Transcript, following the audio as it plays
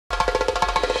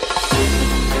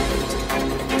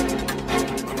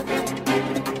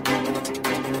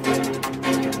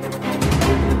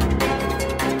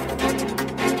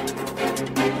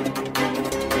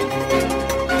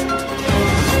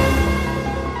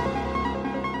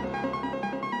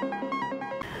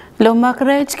Lo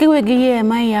makrech kiwegiye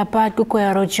mai apat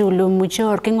kukwero chulu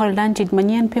muchor kingol danchit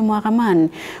manyen pi mwakaman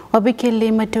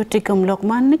wabikili matutikum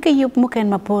lokman nikayup muken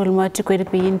mapol matukwede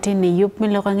piyintini yup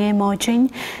milokange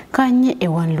moching kanye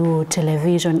Wan Luo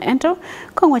television ento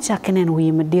kongwa chakinen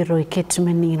wi madiro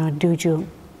ikitmenino duju.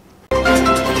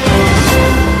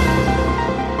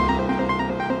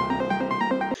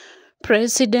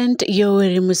 President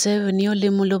Yoweri Museveni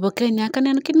olimo lobo Kenya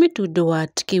kanen kinmetu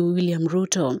duat ki William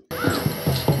Ruto.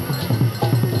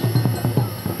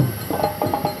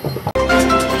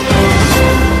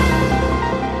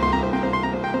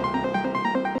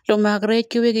 Lo magre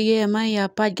kiwegiye mai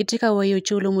apat gitika wayo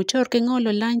chulo muchor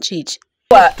kingolo lanchich.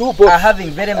 Two both are having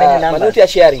very many numbers. Are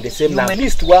sharing the same number.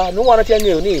 List one, no one at any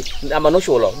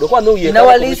amanosholo. The one no in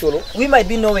our list, we might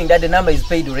be knowing that the number is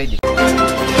paid already.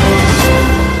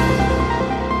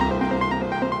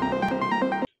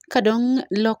 Kadong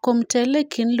lokom tele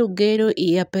kin lugero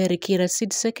iya perikira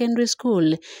Sid Secondary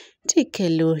School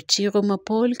tikelo chiro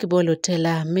mapol kibolo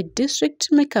tela mid district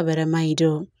mekabera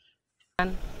maido.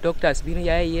 Doctors bini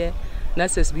yaye,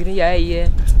 nurses bini yaye,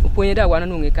 uponye da wana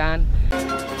nungekan.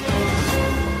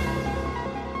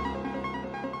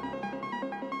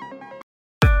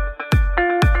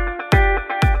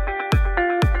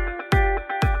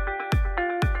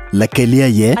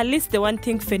 At least the one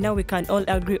thing for now we can all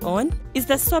agree on is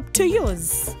the soap to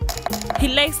use. He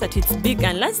likes that it's big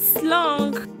and lasts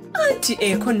long.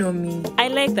 Anti-economy. I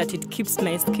like that it keeps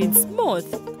my skin smooth.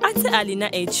 Anti-alina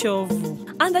echovu.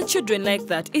 And the children like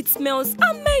that. It smells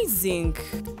amazing.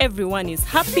 Everyone is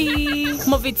happy.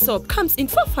 Movit soap comes in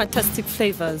 4 fantastic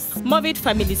flavors. Movit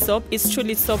family soap is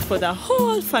truly soap for the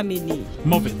whole family.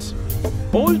 Movit.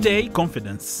 All day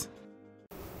confidence.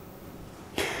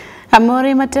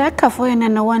 Amori mataka foyena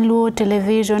na Wan Luo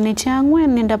television ni changwen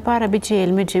ninda para bichi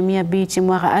elmejimia bichi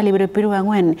mwaka alibirepiru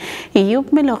wangwen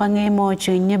iyup melokange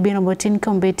mocho nyabino botin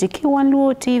kombeti ki Wan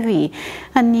Luo TV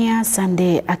ania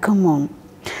Sunday AKUMU.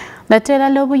 Latela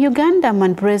lobo Uganda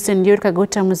man President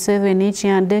Yoweri Museveni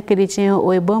chiande kiricheo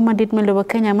oeboma ditme lobo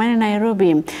Kenya mani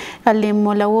Nairobi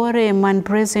alimo lawore man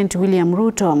President William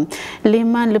Ruto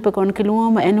liman lupekon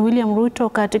kiluoma en William Ruto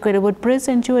katika rebot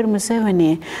President Yoweri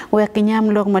Museveni wekinyam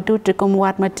lok matuti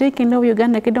komwat matiki lobo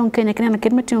Uganda kidong Kenya kinana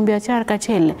kidmeti mbiachar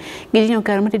kachel gijinyo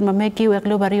karamatit mameki wek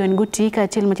lobo ariyo nguti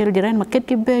kachel machelo jiran maket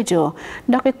kibejo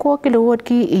dake kwa kilowot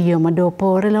ki iyo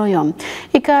madopo reloyo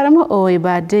ikaramo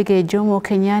oebadege Jomo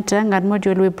Kenyatta ngat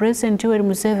mojolwe President Yoweri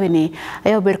Museveni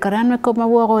ayo berkaran ko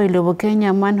mawogo ilobo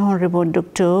Kenya man Honorable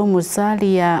Dr.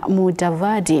 Musalia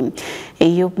Mudavadi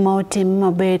eyup mauti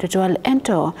mabeto twal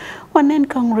ento wanen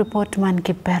kong report man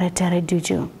kiperetere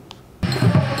duju.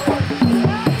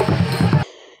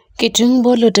 Kitung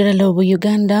bolo dera lobo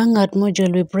Uganda ngat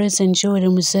mojolwe President Yoweri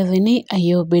Museveni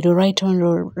ayo bedo Right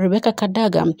Honorable Rebecca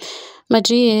Kadaga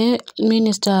Majie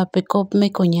Minister Pekop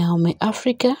Mekonyaume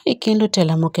Africa ikinlo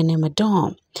tela mokene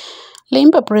madon.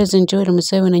 Limba President Yoweri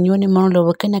Museveni nyoni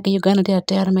lobo Kenya ke Uganda te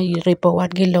ater me ripo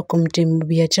wat gi lokum tim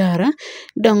biachara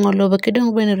dongo lobo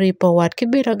kidong ben ripo wat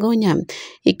kibira gonya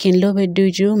ikin lobe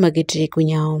duju magiti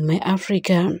kunyaume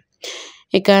Africa.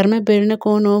 Ikarme belne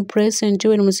kono President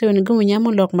Yoweri Museveni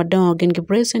gumunyamo lok madongo gen ki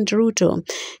President Ruto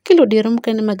kilo diram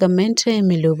kene magamente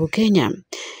milobo Kenya.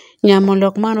 Nyamo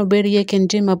lok mano beriye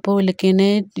kenjima pole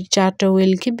kene chato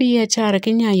wil kibiya chara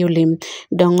kinya yolim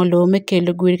dongo lo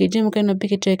mekelo gwir kijimo keno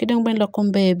bikite kidong ben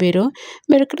lokombe bero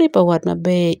merkripa wat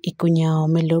mabe ikunyao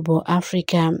melobo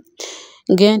Africa.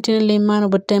 Gentin limano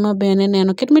botema bene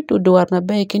neno kitmitu duat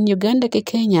mabe kin Uganda ke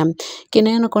Kenya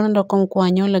kineno kono lokom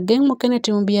kwanyo la geng mo kene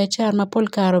timu biachar mapol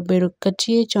karo bero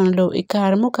katie chonlo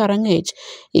ikar mo karangech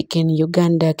ikin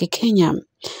Uganda ke Kenya.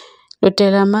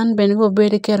 Lotela man bengo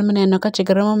beri kermeneno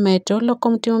kachigramo meto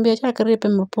lokom timo biachara karipe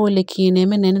mapole kine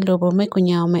menene lobo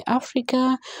mekunyaume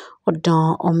Africa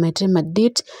odon omete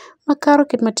madit makaro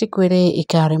kitmatikwere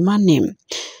ikare mani.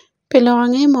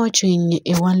 Pilorange moching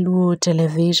Wan Luo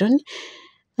television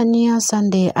ania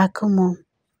Sunday AKUMU.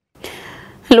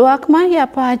 Luakma ya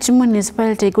pach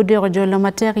municipality kudero jolo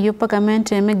mater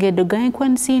yupakamente megedo gain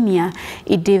kwan senior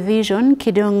I division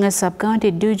kidong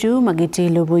sub-county duju magiti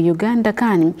lobo Uganda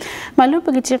kan.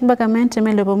 Malupa gichik bakamente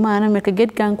me lobo mana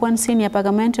mekeged gang kwan senior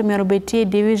pakamente merobeti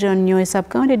division nyo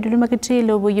sub-county duju magiti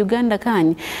lobo Uganda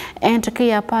kan. Entke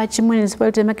ya pach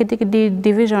municipality mekedik di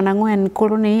division angwen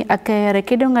kuruni akere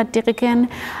kidong atikiken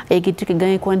egitik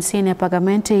gain kwan senior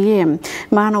pakamente ye.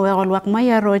 Mana wego luakma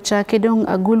ya rocha kidong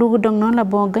agulu dong non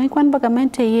labo wo gai kwan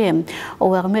bagamente ye o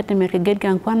wer met me ke ged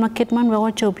kan kwan market man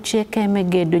we chop cheke me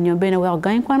ged nyo bena we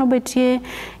gai kwan obetie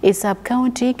e sub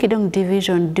county kidong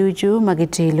division duju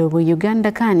magitilo bu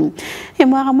Uganda kan e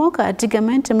mwaka moka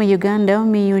atigamente me Uganda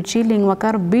mi yuchiling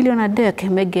wakar biliona dek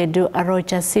me gedu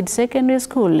arocha seed secondary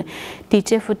school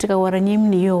tiche futika waranyim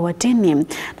niyo watini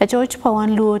la church pa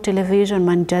Wan Luo television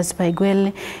man just by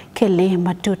gwel kele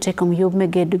matute kom yub me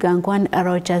gedu gangkwan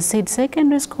arocha seed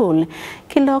secondary school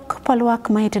kilok palwak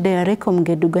maite de rekom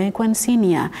gedu gangkwan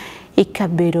senior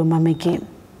ikabero mameke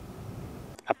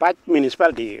apat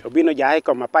municipality obino jaay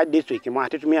kom apat district mo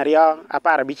atitu mi aria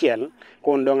apara bichel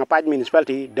kon dong apat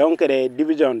municipality dong kere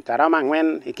division tarama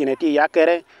ngwen ikineti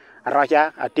yakere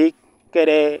arocha atik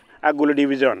kere agulu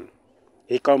division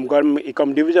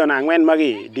ikom division angwen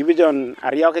magi division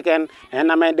ario keken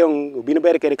en ame dong bino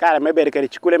ber kere kare me ber kere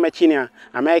chikule me chinia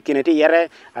ame kineti yere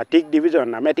atik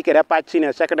division ame tikere pat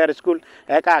senior secondary school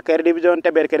e ka kere division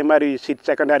te ber kere mari sit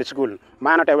secondary school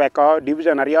mano te weko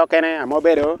division ario kene amo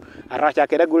bero aracha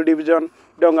kere gul division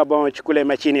dong abon chikule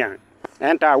me chinia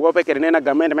enta wope kere nena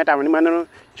gamen meta mani mano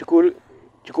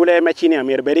chikule me chinia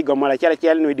mer beri gomola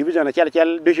chel no division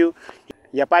chel dushu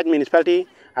ya pat municipality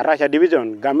Arasha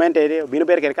division gamente bino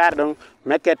ber ker kardon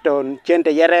meketon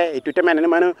chente yere itutemene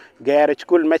mano gere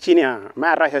school machinia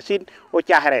ma arasha sid o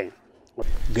chahre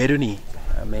gedo ni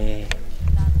me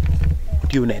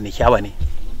tiune ni chawani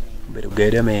bedo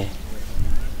gedo me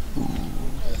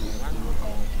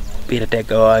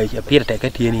pirate ka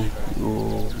tieni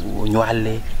o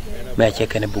nyalle me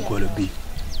chekene bugolo bi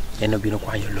eno bino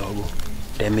kwa yo logo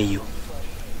temiyo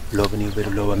logo ni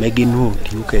bedo logo meginu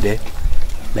tiukede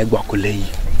me gwakulei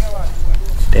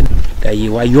ten tayi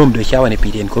wa yom do chawani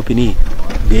piden kopini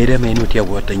gere me no tia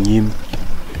wota nyim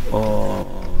o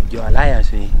jo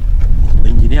alliance ni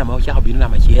engineer ma cha binu na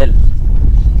machiel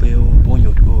pe o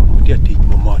bonyo to tia tij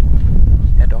momot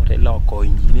e do te loko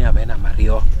engineer me na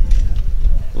mario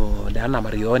o da na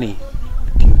mario ni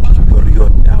yo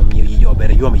da mi yo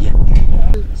bere yo me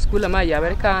school ma ya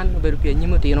ber kan beru pe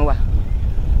nyimo tino wa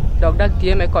dog dak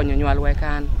tie me konyo nywal we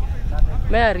kan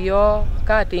me ario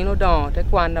ka tino don te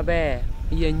kwan na be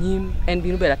ye nyim en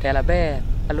binu bela tela be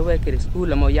aluwe kere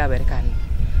school mo ya ber kan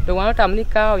do wano tam ni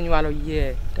ka nywalo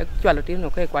ye te chwalo tino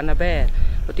ke kwan na be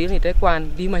to tino te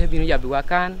kwan bi ma binu ya biwa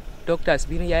kan doctors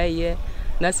binu ya ye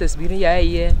nurses binu ya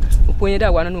ye uponye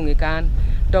da wano nunge kan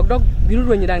dog binu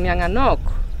ro nyidang nyanga nok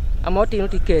amo tino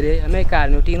tikere ame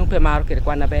kal no tino pe maro kere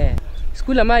kwan na be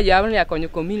school ma ya ya konyo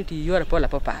community yora pola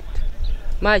popat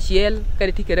ma chiel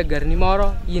kare tikere garni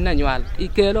moro yina nywal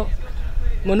ikelo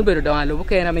monu bedo dawalo bu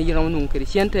kena me yino nun kere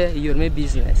chente yor me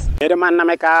business ere man na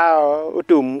me ka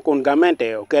utum kun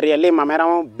gamente o kere le mamera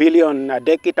billion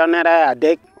adek kitonera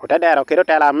adek o tadero kero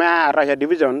tela me arasha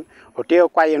division o teo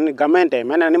kwa yin gamente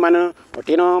mena ni manu o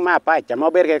tino ma pa chamo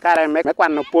berge kare me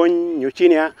kwan no pon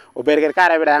nyuchinia o berge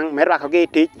kare bidang merwa ko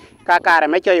geti ka kare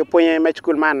me choyo ponye me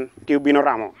school man ti bino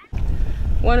ramo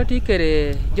wano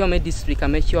tikere jome district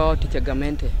ame cho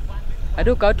tichagamente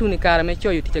ado ka tuni kara me cho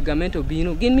tichagamente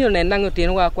binu gin mil ne nango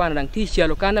tino wa kwana dang ti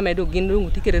chelo kanda me do gin rungu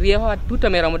tikere rieho tuta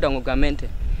mera mo dongo gamente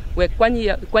we kwani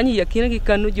ya kina gi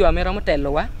kanu jo amera mo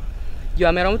telo wa jo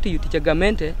amera mo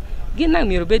tichagamente gin nang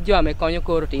miro bet jo ame konyo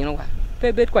koro tino wa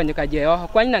pe bet kwanyo ka je o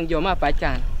kwani nang jo ma pa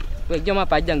chan we jo ma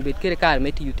pa jang bet kere kara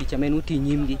me tichamenu ti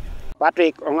nyimgi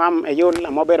Patrick ongam eyul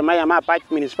mober maya ma pa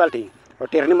municipality o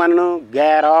terni manu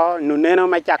gero nuneno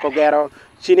ma chako gero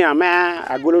senior ma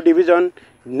agulu division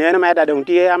neno ma da dong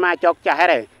tie ama chok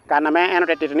chahere kana me eno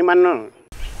terni manu.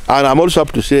 And I'm also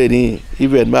up to say ni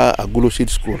even ma agulu seed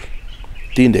school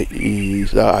tinde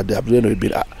is they have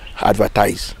been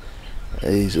advertised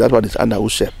is that what is under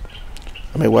UCEP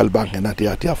I mean World Bank and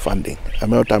that funding I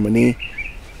mean tamani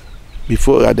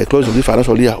before at the close of the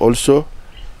financial year also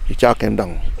the check came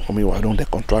down I mean I don't the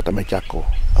contract I mean chako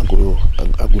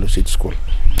agulu seed school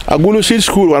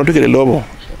wana tukile lobo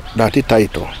dati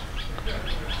title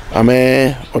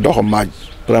ame odoko maj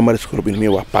primary school bin mi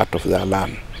wa part of their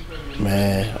land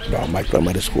me do maj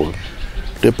primary school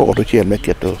te poko to chien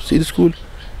meketo seed school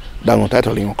dango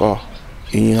title ngoko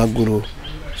in agulu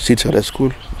seed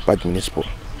school paj municipal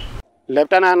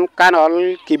Lieutenant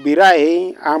Colonel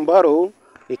Kibirai Ambaru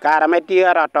ikara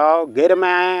metia rato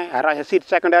germe arasha seed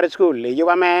secondary school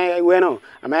yuwa me weno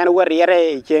amen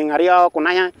wariere cheng ario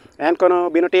kunaya en kono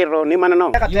binotiro ni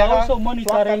manano. You are also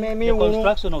monitoring the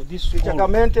construction of this school. For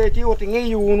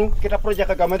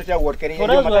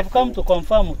us, we have come to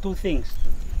confirm two things.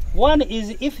 One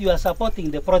is if you are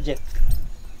supporting the project.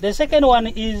 The second one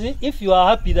is if you are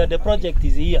happy that the project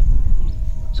is here.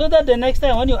 So that the next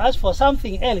time when you ask for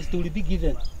something else, it will be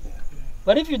given.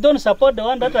 But if you don't support the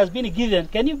one that has been given,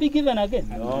 can you be given again?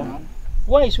 No.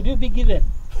 Why should you be given?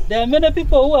 There are many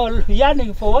people who are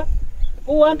yearning for what?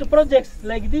 Who want projects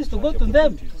like this to go to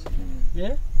them.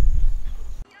 Yeah.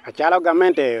 Achalo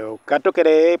government kato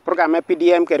kere program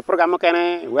PDM kere program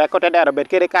kene we kote daro bet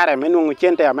kere kare menungu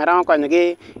chente amera ko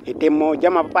nyigi itimo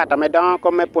jama pata medon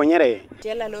ko me ponyere.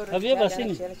 Have you ever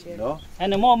seen it? No.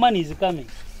 And more money is coming.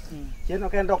 Cheno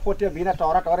ken dok pote bina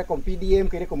tora kom PDM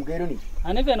kere kom geruni.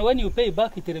 And even when you pay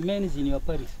back, it remains in your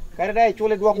parish. Kare dai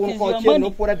chole dwa kun ko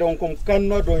cheno pura don kom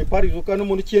kanno do parish kanu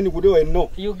mun cheni gudo no.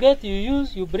 You get, you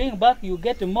use, you bring back, you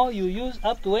get more, you use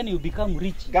up to when you become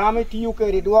rich. Game ti you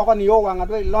kere dwa ko ni yo wanga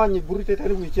do lonyi burite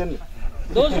tani wi cheno.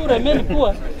 Those who remain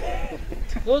poor,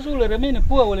 those who will remain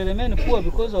poor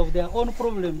because of their own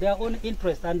problem, their own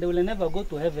interest, and they will never go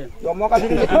to heaven. There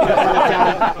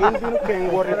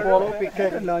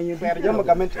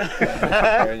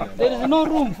is no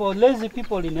room for lazy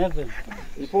people in heaven.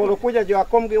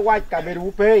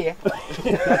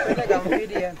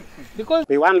 Because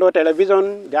we want low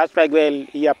television, just like well,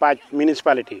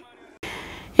 municipality.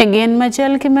 Again,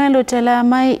 Machel Kimelo tela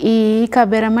mai I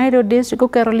kabera mai do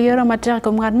district Caroliero mater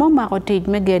ko ngad mo makotij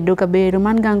megedo kaberu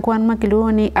man gangkwan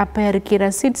makiloni aper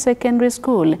Kirasit Secondary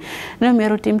School. No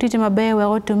mero timtiti mabewe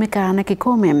otumika na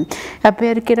kikome.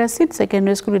 Aper Kirasit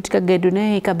Secondary School tika gedu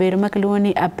ne kaberu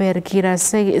makiloni aper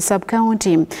Kirase sub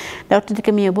county. Dr.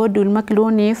 Tikamiya bodul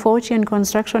makiloni Fortune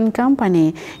Construction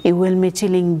Company I will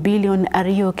mechiling billion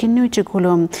ario kinu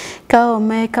chikulo. Kao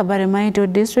me kabera mai do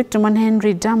district man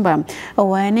Henry Damba.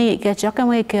 Ni kachoka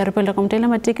mwe kerpela kumtela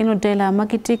matiki no tela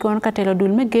makiti kon katelo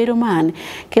dul me gero man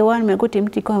ke wan me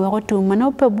kutimti ko wa to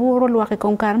mano pe buro lwa ke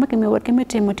kon karma ke me wat ke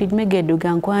metemo tid me gedo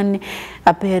gankwan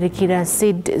aper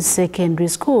Kirasit Secondary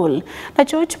School la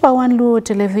church pa Wan Luo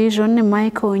television ne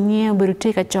Michael nye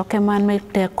burute kachoka man me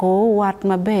teko wat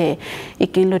mabe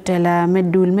ikilo tela me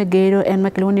dul me gero en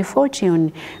makloni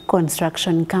Fortune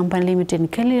Construction Company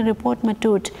Limited Kelly report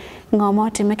matut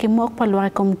ngomoti meki mok palwa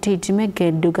kom tij me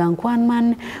gedo gankwan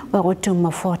man wa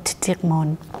otuma fort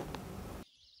tikmon.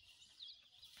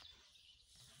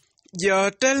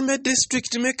 Jotel me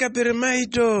district me kabir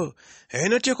maido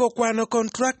eno teko kwano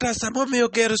contractors amo me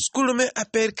ogero school me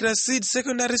aper Kirasit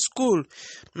Secondary School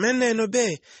meneno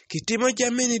be kitimo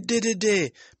jamini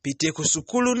dedede piteko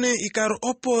sukulu ne ikaro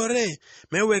opore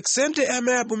me wek sente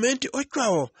ame abumenti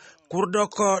ochwao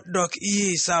kurdoko dok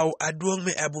I sau aduong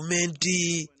me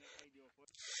abumenti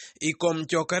ikom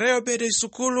chokareo bede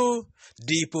sukulu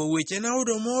dipo weche na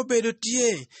udo mo bedo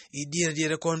tie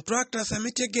idiere contractors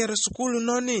amite gero sukulu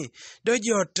noni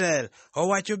doji hotel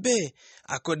owacho be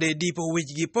akode dipo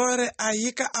wich gipore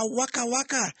ayika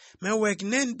awaka me wek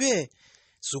nen be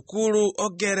sukulu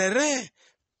ogerere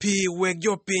pi wek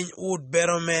jopiny ud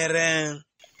bero mere.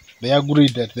 They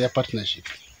agreed that their partnership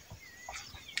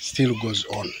still goes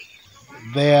on.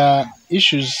 There are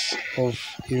issues of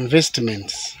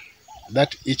investments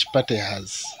that each party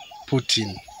has put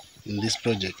in this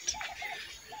project,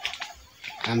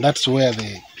 and that's where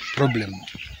the problem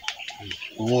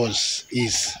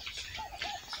is.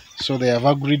 So they have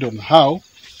agreed on how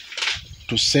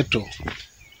to settle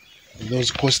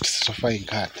those costs so far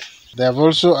incurred. They have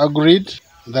also agreed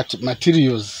that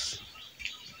materials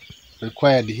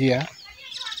required here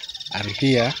are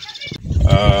here.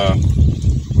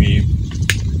 We've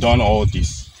done all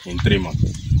this in 3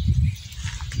 months.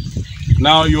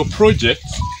 Now your project,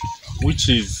 which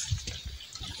is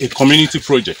a community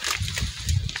project,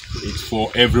 it's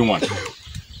for everyone.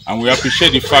 And we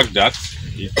appreciate the fact that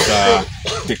it's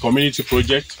a community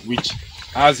project which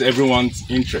has everyone's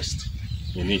interest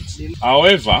in it.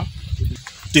 However,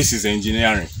 this is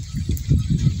engineering.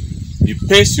 The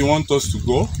pace you want us to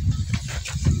go,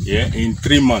 in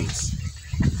 3 months,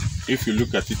 if you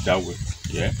look at it that way,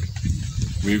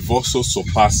 we've also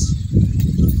surpassed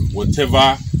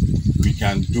whatever we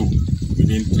can do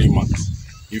within 3 months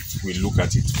if we look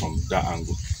at it from that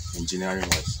angle, engineering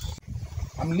wise.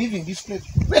 I'm leaving this place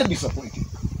very disappointed.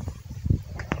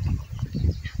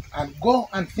 And go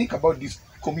and think about this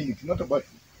community, not about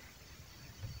you.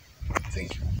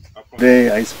 Thank you.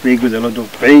 Today I speak with a lot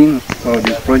of pain about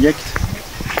this project.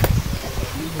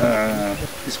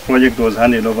 This project was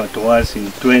handed over to us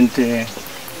in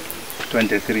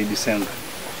 2023 December.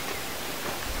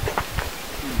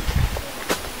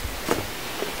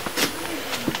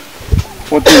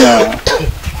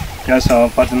 Just our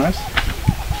partners.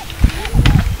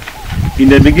 In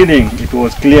the beginning, it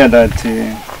was clear that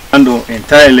handle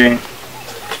entirely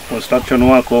construction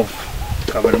work of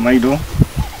Kabarmaido,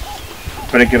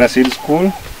 Kirasit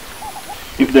School.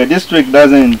 If the district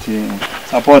doesn't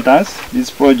support us,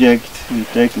 this project will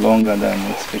take longer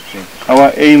than expected.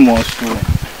 Our aim was to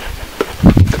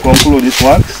conclude these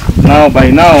works.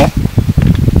 By now,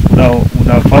 would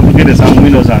have fabricated some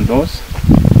windows and doors,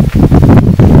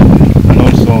 and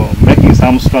also making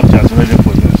some structures ready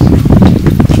for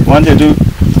use. Wanted to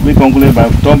be concluded by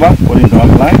October according to our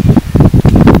plan,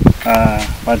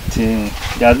 but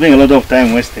there has been a lot of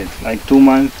time wasted, like 2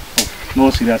 months of no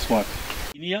serious work.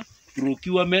 Here,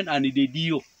 procurement and the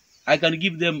DO, I can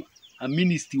give them a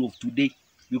ministry of today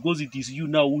because it is you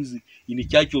now who's in the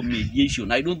charge of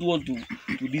mediation. I don't want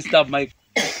to disturb my,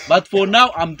 but for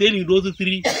now I'm telling those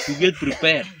three to get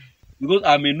prepared because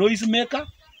I'm a noise maker.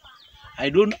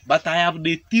 But I have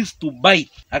the things to buy.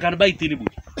 I can buy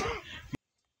anybody.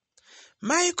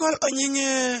 Michael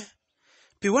Onyinye,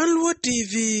 Wan Luo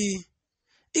TV,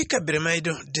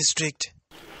 Ikabremaido District.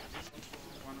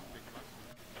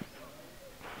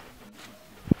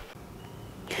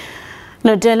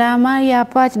 Lodela ya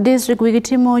Patch District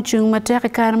wigitimo chung mataka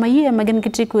karma ye magen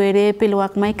kitikwere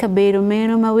pilwak mai kabero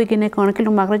meno ma wigine kon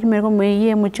kilo magraj mero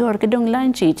ye muchor kedong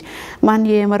lanchich man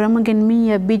ye maramagen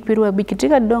miya bij pirwa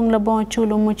bikitika dong labon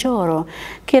chulo muchoro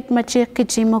ket machek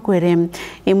kitimo kwere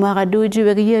imwaga duju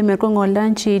wege mero ngol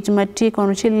lanchich mati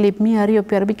kon chil lip miya rio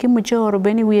perbiki muchoro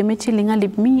beni wiye mechilinga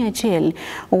lip miya chel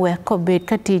we kobet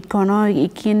katit kono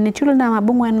ikin chulo na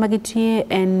mabungwen magitie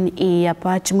en ya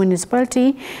Patch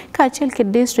municipality kachel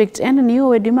district and new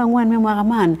wedima ngwan me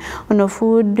mwagaman ono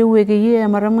food wege ye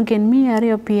maramuken mi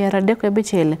ario piera de ko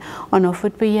bechel ono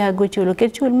food pe ya go chulo ke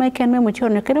chul me ken me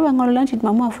muchorno ke wa ngol lanchit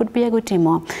mama food pe ya go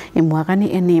timo imwagani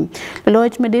eni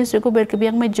lodge me district ko berke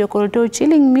biak me jokol to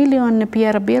chilling million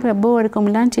piera bere bor kom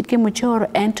lanchit ke muchor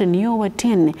Antonio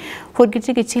watin food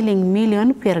kitike chilling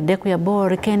million piera de ko ya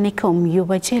bor ken kom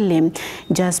yuba chele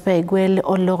Jasper gwel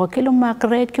ologo kilo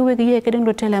makret ke wege ye ke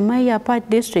ding tela maya Patch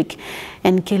district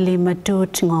en kelima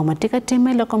tot ngoma tika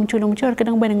temelo kom chulo mchor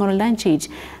kedang bani ngol lanchich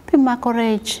pi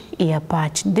makorech ya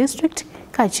Patch district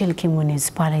kachil ki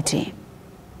municipality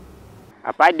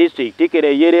a Patch district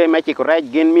tikere yere machi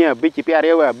korech gen mia bichi pi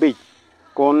arewa bich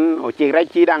kon o chigra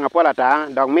chi danga polata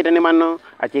dog mitani manno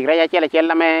a chigra ya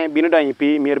chela me binu do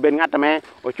pi mir ben ngatame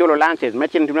o chulo lanches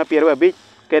machin timna pi arewa bich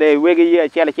kere wege ye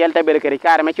chela ta bere kere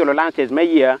kare me chulo lanches me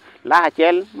ye la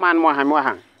chel man mo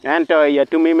ha ento ya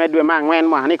tumi medwe ma ngwen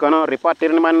mo hani kono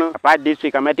reporter ni manu Patch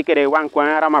district amati kere wan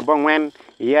kwa rama bongwen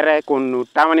yere kunu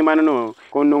tawani manu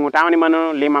kunu tawani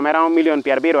manu 5 million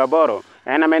pier biro aboro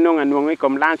ena menunga nungi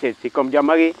kom lances kom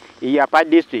jamagi ya Patch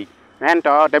district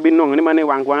ento tabi nung ni mani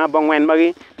wan kwa bongwen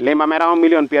magi 5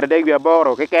 million pier de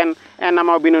aboro keken ena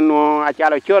mo binu no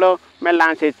achalo cholo me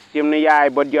lances simni ya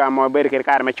bodjo amo ber ker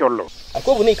kar me cholo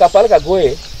AKUMU Kampala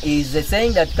Kagoe is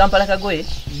saying that Kampala Kagoe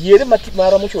yere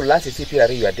mara mucho lances si pira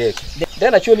riwa dek.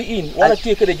 Then actually in wana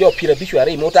tie kede job pira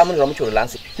bishwari mo tamu na mucho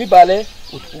lances. Kwibale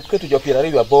uketu job pira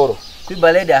riwa boro.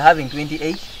 Kwibale they are having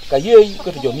 28. Kaye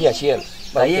uketu job mia shell.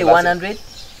 Kaye 100.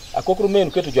 Akokoro main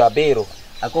uketu job abero.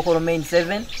 Akokoro main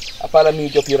 7. Apala mi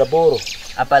job pira boro.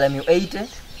 Apala mi 8.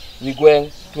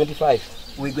 Wigweng 25.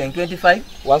 Wigweng 25.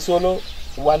 Wansolo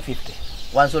 150.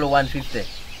 Wansolo 150.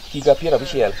 Kiga pira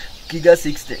bishel. Kiga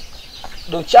 60.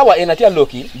 Don't chawa enatia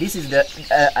loki. This is the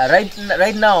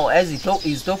right now as he's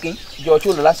talking.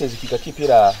 Jochulo lances kiga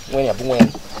kipira mweni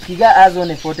abungwen. Kiga has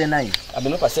only 49.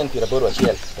 Ameno percent pira boro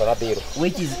shell torabero.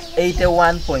 Which is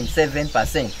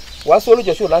 81.7%. Wansolo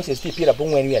jochulo lances pira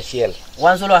bungwen wi shell.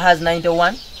 Wansolo has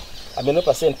 91. Ameno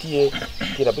percent tie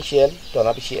pira bishel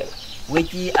torabishel.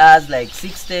 Which he has like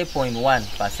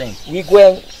 60.1%. We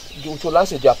going jochulo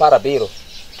lances japara bero.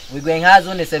 Wigweng has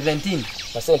only 17%.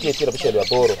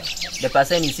 The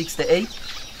percent is 68.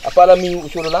 Apalami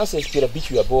uchulo lances pira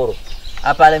bichu ya boro.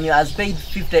 Apalami has paid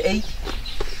 58.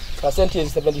 Percentage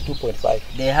is 72.5.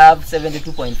 They have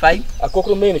 72.5.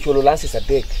 Akokoro main uchulo lances a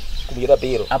dek kumira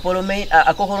bero.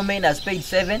 Akokoro main has paid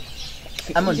 7.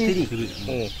 I'm on 3.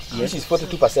 Yes. Which is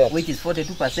 42%. Which is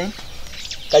 42%.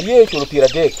 Kaye uchulo pira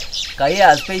dek. Kaye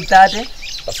has paid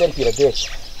 30%. Pira dek.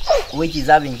 Which is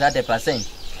having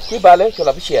 30%. Kwibale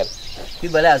chola bishel.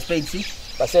 Kwibale has paid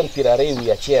 6%. Pira rewi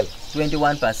ya shell.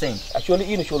 21%.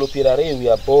 Actually in cholo pira rewi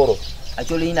ya boro.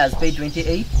 Actually in has paid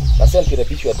 28%. Pira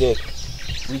bichu ya dek.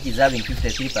 Which is having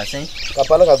 53%.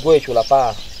 Kampala Kagoe chola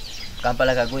pa.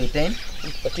 Kampala Kagoe 10.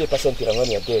 30% pira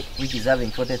ngoni ya dek. Which is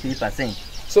having 43%.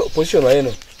 So position wa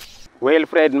eno.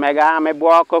 Wilfred Mega me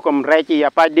bwako kom rechi ya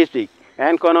Patch district.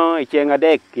 En kono ichenga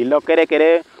dek kilo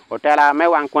kere Otela me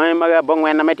wan kwen maga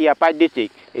bongwen na meti ya Patch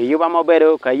district. Yuba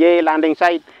mobero kaye landing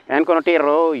site en kono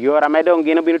tiro yora medong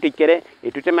gino binu tikere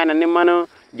itute mena ni mano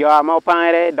jo mo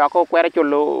pare dako kwere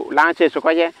chulo lance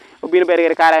sokoje ubinu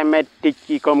bere kare met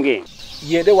tiki komgi.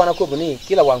 Yede wana kobuni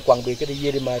kila wan kwang be kede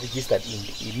yede ma registered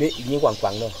in wan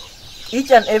kwang no.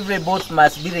 Each and every boat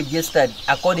must be registered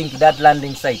according to that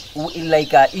landing site,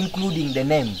 like including the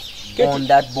names. on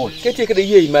that boat. Get take the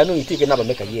year, man, you take a number,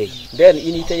 make a year. Then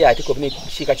in Italy, I take up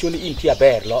she actually in Tia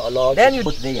Bear, then you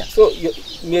put there. So,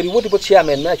 Mary, what about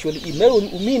chairman, actually,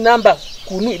 me number,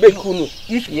 Kunu, Kunu.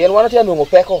 You want to know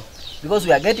Peko? Because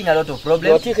we are getting a lot of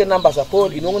problems. You take a number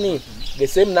support, you only the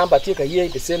same number, take a year,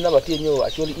 the same number, you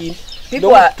actually in.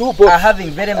 People are having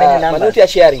very many numbers. Are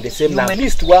sharing the same number.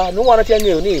 List no one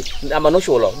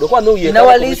in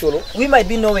our list, we might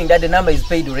be knowing that the number is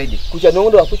paid already.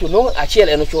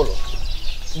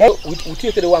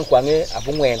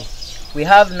 We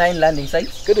have 9 landing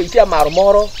sites. If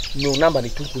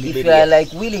you are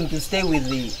like willing to stay with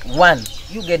the one,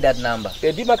 you get that number.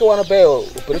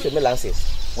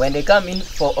 When they come in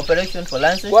for operation for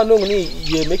lances,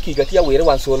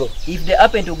 if they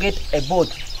happen to get a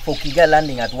boat for Kiga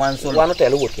landing at one solo, they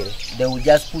will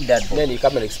just put that boat. Then you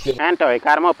come and explain. Anto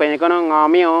karmo penikono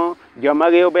ngomio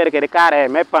jomagi uber kere kare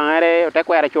me pare te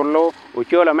kwere chulo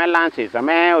ucholo me lances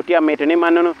ame utia metini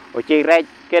manunu uchirech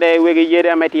kere wegi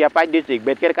yere metia pa district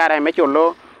bet kere kare me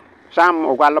chulo sam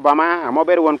ogwalo bama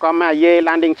amober won koma ye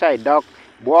landing site dok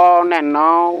bo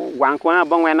nenno wankwa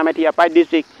bongwena metia pa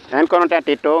district en kono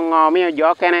tatito ngomio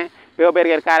jokene pe uber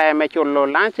kere kare me chulo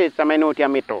lances ame no utia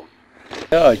mito.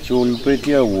 Ya chul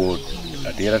petia wood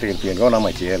atira te pien gona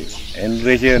machiel en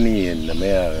reche ni en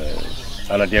me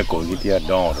ala dia ko gitia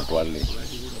don to wali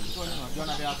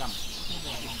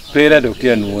pera do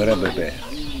tia nuera bebe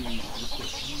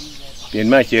pien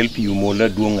machiel piu mola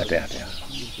duonga te ate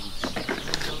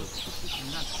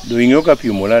do ingo ka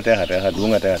piu mola te ate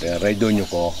duonga te ate re do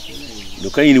nyoko do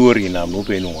kai ni wori na no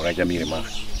pe no ra jamire ma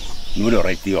no do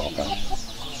re ti oka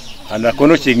anda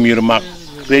kono chig mirmak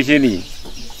reche ni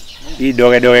I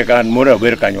doge kan mura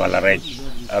ber kanyala rej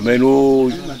amenu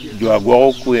jo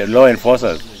agwo ku law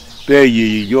enforcers pe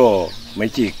yi yo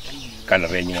mechi kan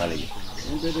re nyale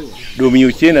do mi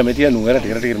uchena metia nungera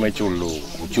tir me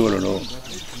chulo no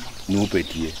nu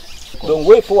petie. The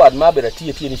way forward ma be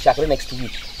tie ni shakre next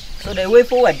week. So the way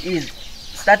forward is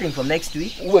starting from next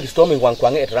week. We are storming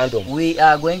Wankwange at random. We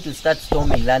are going to start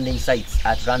storming landing sites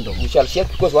at random. We shall check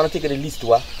because we want to take a list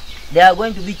to They are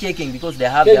going to be checking because they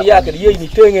have their own.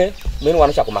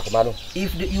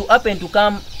 If you happen to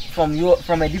come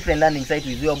from a different landing site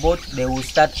with your boat, they will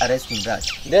start arresting that.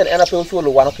 Then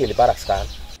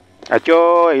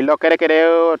Acho ilo kere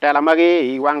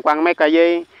talamagi iwang kwang me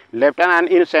kaye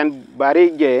Lieutenant Innocent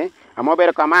Barige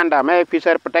amober commander me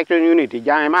Fisher Protection Unit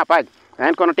jang ma paj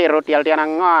en kono tero tial tiana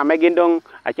ngo me gindong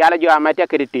achala jo amatia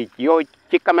kriti yo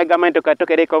chika me gamento ka to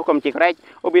kere ko kom chikrech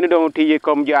obino dong ti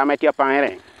kom jo amatia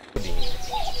pangere.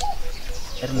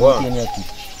 One,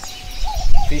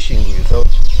 fishing without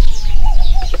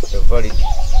a valid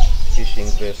fishing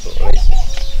vessel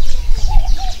license.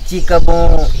 Chika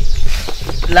bon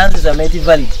lances are made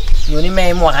valid. Yoni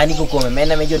me mo hani ko come me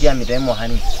na me jodi amite mo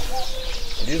hani.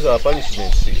 These are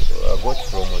punishments got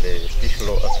from the Fish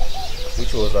Law Act,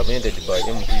 which was amended by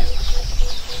MPs,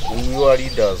 who are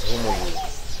leaders whom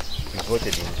we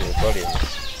voted into the parliament.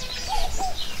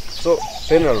 So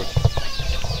penalty.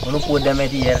 A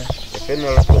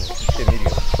penalty of 50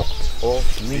 million or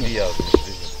 3 years in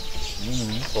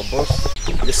prison for both.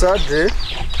 The third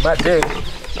day,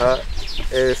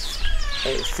 a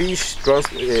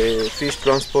fish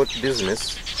transport business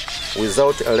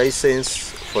without a license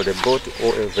for the boat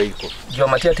or a vehicle.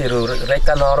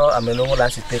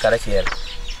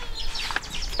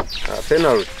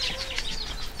 Penalty.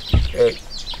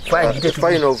 A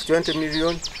fine of 20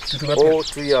 million or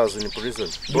 2 years in prison,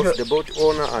 both the boat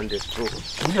owner and the crew.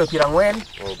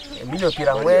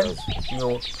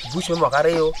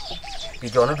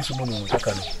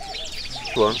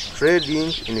 One,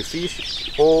 trading in fish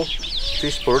or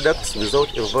fish products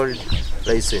without a valid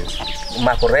license.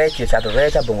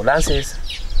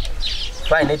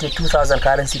 Fine 2,000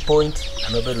 currency point,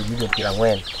 another million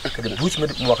pirangwen. The bush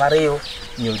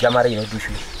new jamari no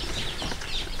bushu.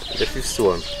 The fifth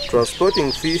one,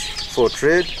 transporting fish for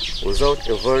trade without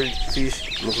a valid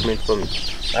fish movement permit.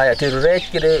 Aya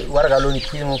terurech kede wargaloni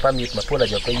kimu permit mapola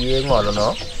joko ye ngolo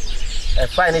no.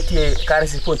 Fine eti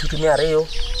currency point tutumia reo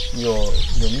nyo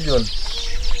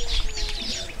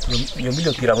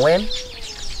million pirangwen.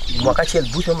 Mwakachel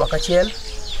bush mwakachel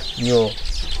nyo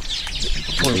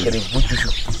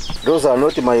those are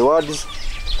not my words.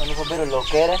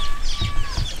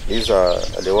 These are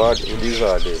the words. These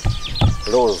are the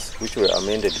laws which were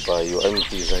amended by your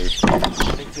MPs.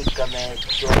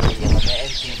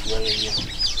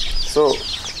 So,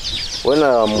 when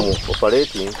I am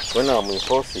operating, when I am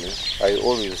enforcing, I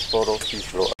always follow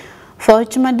fish law. For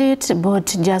Chumadit,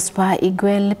 Boat Jasper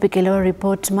Igwel Pikelo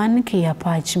report man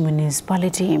Kiapach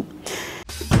Municipality.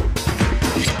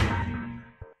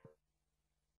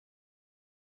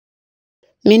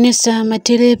 Minister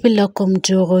Matire Pilokom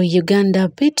Turo Uganda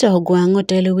Peter Ogwango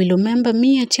telo wilo member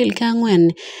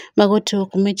 104 magoto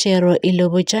kumechero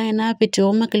ilobo China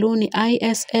pito makluni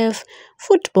ISF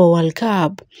Football World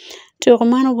Cup. Turo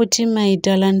mano butima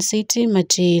Italan City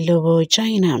mati ilobo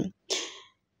China.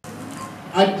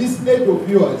 At this stage of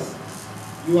yours,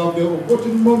 you have the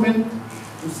opportune moment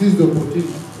to seize the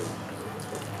opportunity.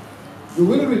 You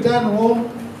will return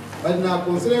home, but in a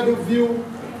considerable view,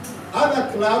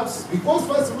 other clubs, because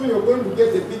first of all you're going to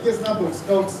get the biggest number of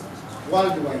scouts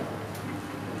worldwide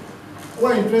who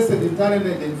are interested in talent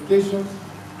identification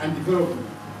and development.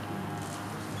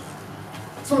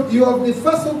 So you have the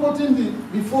first opportunity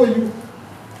before you.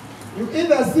 You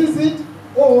either seize it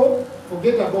or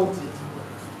forget about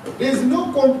it. There is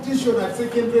no competition at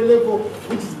secondary level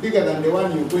which is bigger than the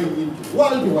one you're going into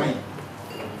worldwide.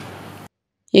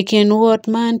 Yekin wot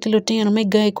man tilutino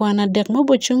megai kwana dek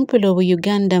mobochung pilo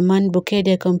Uganda man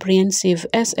Bukede Comprehensive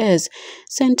SS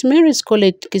St. Mary's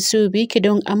College Kisubi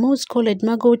kidong Amos College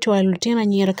mago to lutina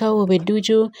nyirakawo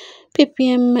beduju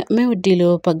PPM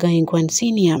meudilo pagayin kwan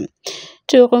senior.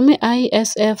 Tukome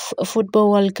ISF Football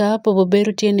World Cup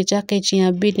oboberu tieni chake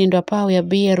chia bit nindo pawe ya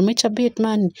bier mecha bit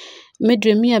man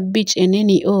medremia beach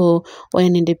eneni o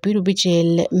waenende piru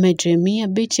bichel medremia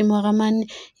beach moraman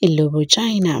ilobo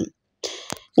China.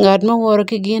 Ngad maworo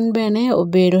kigin bene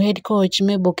obedo head coach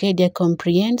me Bukede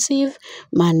Comprehensive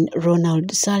man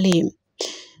Ronald Salim.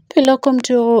 Pilokom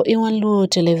to Wan Luo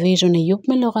television yup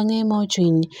me lokange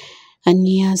mochwin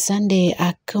ania Sunday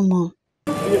AKUMU.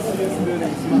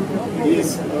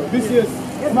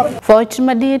 Forch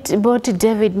madit bot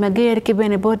David Mager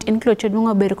kibene bot included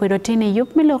mungo berkwedotini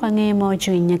yup me lokange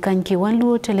mochwin kanki Wan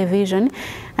Luo television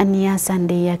ania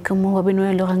Sunday AKUMU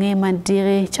wabinwe lokange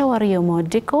madire chawario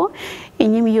modiko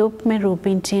inyim yup me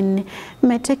rupintin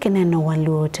metekeneno Wan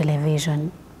Luo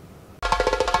television.